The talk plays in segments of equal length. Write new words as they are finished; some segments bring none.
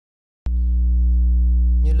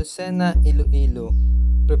Lucena, Iloilo.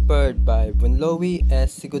 Prepared by Bunlowi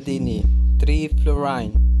S. Sigodini, 3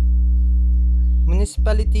 Florine.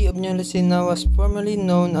 Municipality of New Lucena was formerly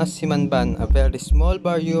known as Himanban, a very small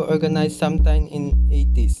barrio organized sometime in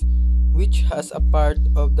 80s, which has a part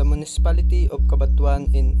of the municipality of Cabanatuan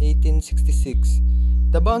in 1866.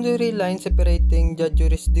 The boundary line separating the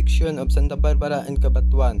jurisdiction of Santa Barbara and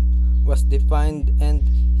Cabanatuan was defined, and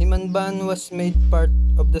Himanban was made part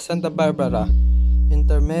of the Santa Barbara.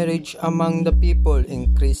 Intermarriage among the people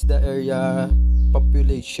increased the area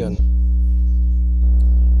population.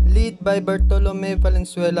 Led by Bartolome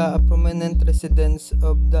Valenzuela, a prominent resident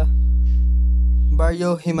of the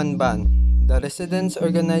Barrio Himanban, the residents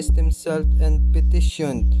organized themselves and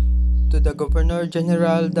petitioned to the Governor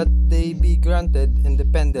General that they be granted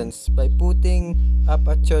independence by putting up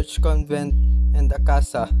a church, convent, and a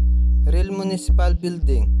casa, real municipal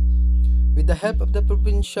building. With the help of the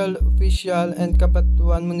provincial official and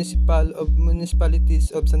Cabanatuan municipalities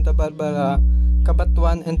of Santa Barbara,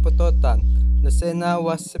 Cabanatuan, and Pototan, Lucena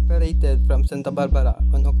was separated from Santa Barbara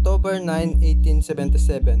on October 9,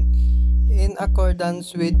 1877. In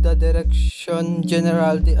accordance with the Direction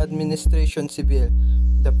General de Administration Civil,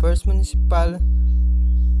 the first municipal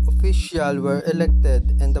official were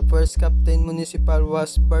elected, and the first captain municipal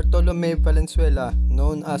was Bartolome Valenzuela,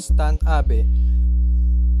 known as Tan Abe,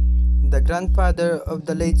 the grandfather of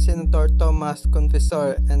the late Senator Thomas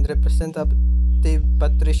Confessor and Representative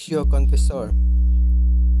Patricio Confessor.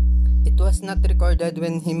 It was not recorded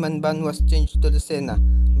when Himanban was changed to Lucena,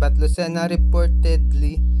 but Lucena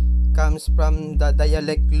reportedly comes from the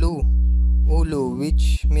dialect Lu, Ulu,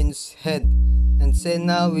 which means head, and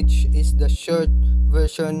Sena, which is the short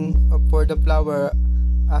version for the flower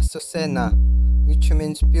Azucena, which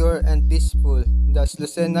means pure and peaceful. Thus,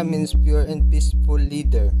 Lucena means pure and peaceful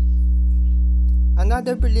leader.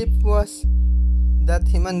 Another belief was that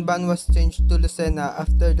Himanban was changed to Lucena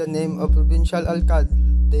after the name of provincial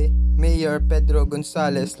alcalde, Mayor Pedro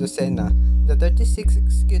Gonzalez Lucena, the 36th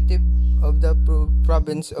executive of the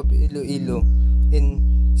province of Iloilo in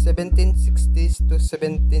 1760s to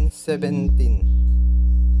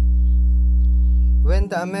 1717. When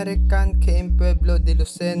the American came, Pueblo de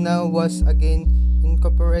Lucena was again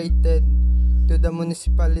incorporated to the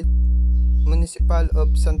municipal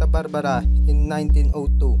of Santa Barbara in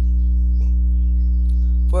 1902.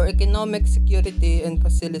 For economic security and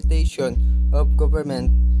facilitation of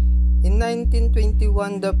government, in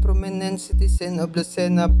 1921, the prominent citizen of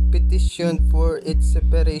Lucena petitioned for its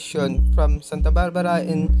separation from Santa Barbara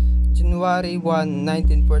in January 1,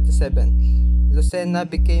 1947. Lucena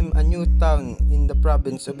became a new town in the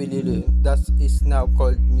province of Iloilo, thus is now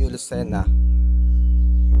called New Lucena.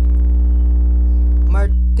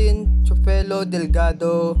 Martin Chufelo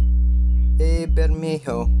Delgado e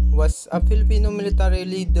Bermejo was a Filipino military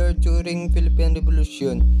leader during Philippine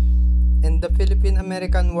Revolution and the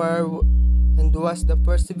Philippine-American War, and was the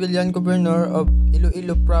first civilian governor of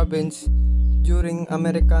Iloilo Province during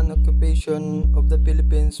American occupation of the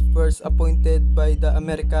Philippines, first appointed by the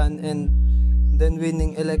American and then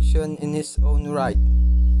winning election in his own right.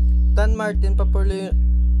 Tan Martin,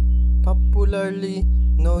 popularly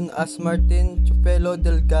known as Martin Chufelo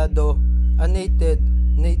Delgado, a native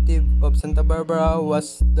of Santa Barbara,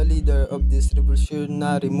 was the leader of this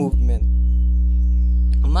revolutionary movement.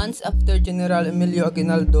 Months after General Emilio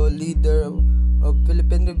Aguinaldo, leader of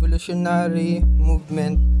Philippine Revolutionary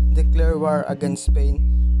Movement, declared war against Spain,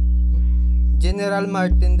 General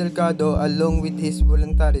Martin Delgado, along with his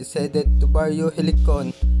voluntaries, headed to Barrio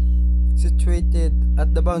Helicon, situated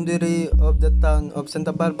at the boundary of the town of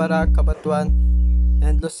Santa Barbara, Cabanatuan,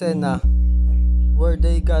 and Lucena, where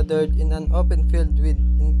they gathered in an open field with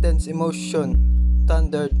intense emotion,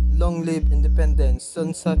 thundered, "Long live independence!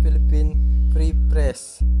 Son sa Philippine Free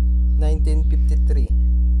Press," 1953.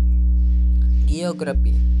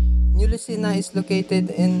 Geography. New Lucena is located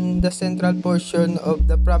in the central portion of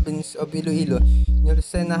the province of Iloilo. New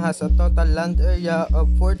Lucena has a total land area of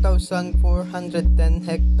 4,410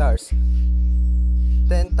 hectares,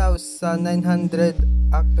 10,900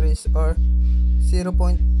 acres, or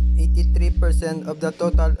 0.83% of the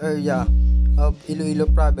total area of Iloilo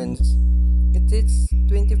Province. It is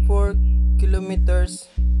 24 kilometers,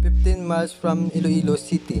 15 miles from Iloilo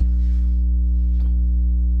City.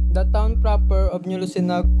 The town proper of New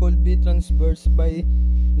Lucena could be traversed by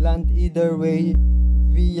land either way,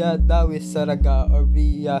 via Dawis Saraga or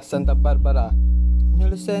via Santa Barbara.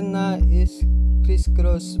 New Lucena is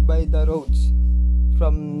crisscrossed by the roads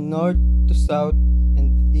from north to south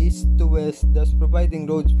and east to west, thus providing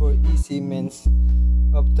roads for easy means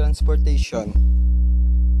of transportation.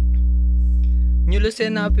 New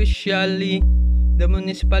Lucena officially The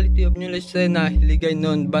municipality of New Lucena,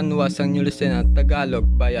 Hiligaynon, Banwa, Sang New Lucena, Tagalog,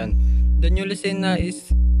 Bayan. The New Lucena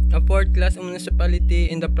is a fourth-class municipality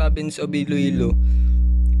in the province of Iloilo,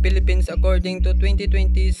 Philippines. According to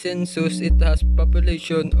 2020 census, it has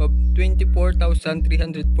population of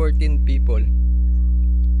 24,314 people.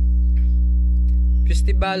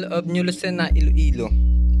 Festival of New Lucena, Iloilo.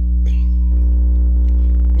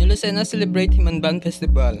 New Lucena celebrate Himanban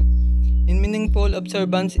Festival. In meaningful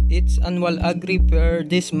observance, its annual Agri-Fair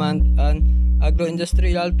this month, an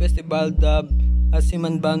agro-industrial festival dubbed as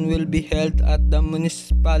Himanban will be held at the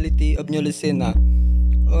municipality of New Lucena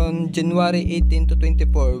on January 18 to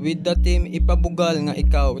 24 with the theme Ipabugal nga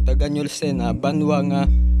ikaw taga New Lucena, banwa nga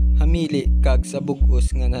hamili kag sa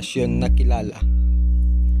bug-os nga nasyon nakilala.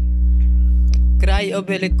 Cry of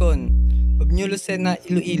Helicon of New Lucena,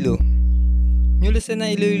 Iloilo. New Lucena,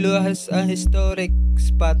 Iloilo has a historic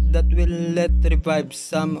spot that will let revive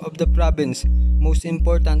some of the province's most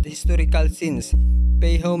important historical scenes,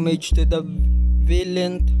 pay homage to the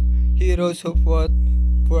valiant heroes who fought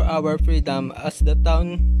for our freedom as the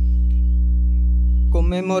town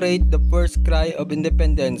commemorate the first cry of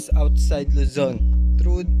independence outside Luzon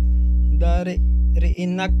through the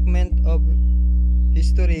reenactment of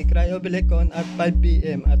history. Cry of Helicon at 5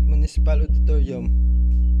 p.m. at Municipal Auditorium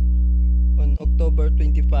on October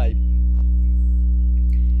 25.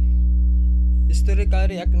 Historical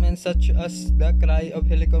reenactments such as the Cry of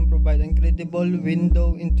Helicon provide an incredible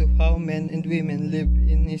window into how men and women lived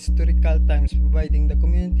in historical times, providing the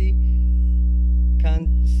community and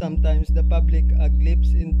sometimes the public a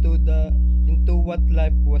glimpse into what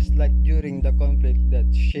life was like during the conflict that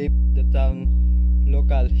shaped the town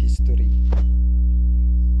local history.